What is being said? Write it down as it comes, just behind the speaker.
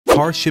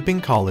Car Shipping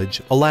College,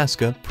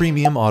 Alaska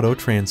Premium Auto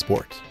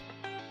Transport.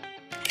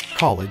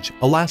 College,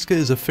 Alaska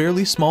is a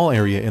fairly small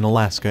area in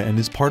Alaska and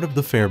is part of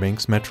the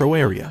Fairbanks metro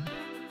area.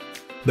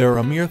 There are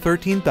a mere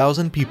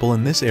 13,000 people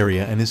in this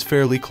area and is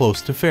fairly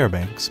close to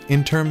Fairbanks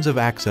in terms of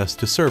access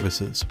to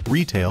services,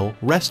 retail,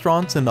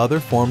 restaurants, and other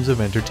forms of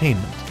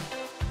entertainment.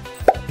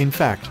 In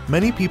fact,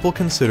 many people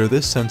consider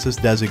this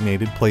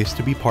census-designated place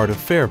to be part of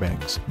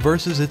Fairbanks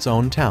versus its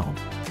own town.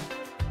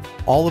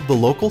 All of the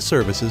local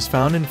services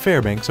found in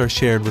Fairbanks are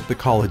shared with the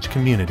college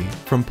community,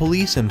 from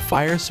police and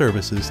fire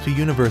services to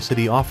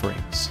university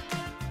offerings.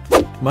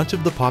 Much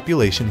of the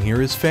population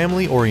here is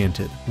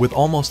family-oriented, with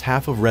almost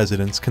half of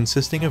residents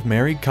consisting of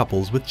married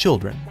couples with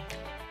children.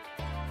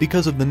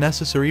 Because of the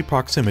necessary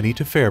proximity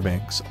to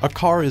Fairbanks, a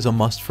car is a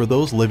must for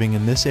those living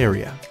in this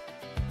area.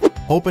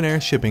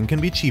 Open-air shipping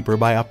can be cheaper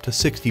by up to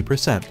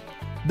 60%.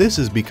 This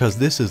is because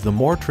this is the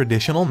more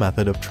traditional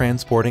method of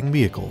transporting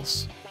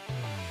vehicles.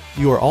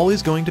 You are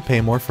always going to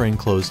pay more for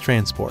enclosed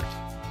transport.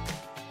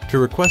 To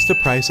request a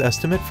price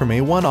estimate from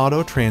A1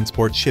 Auto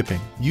Transport Shipping,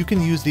 you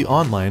can use the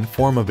online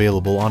form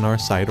available on our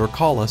site or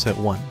call us at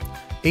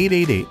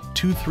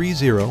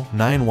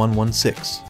 1-888-230-9116.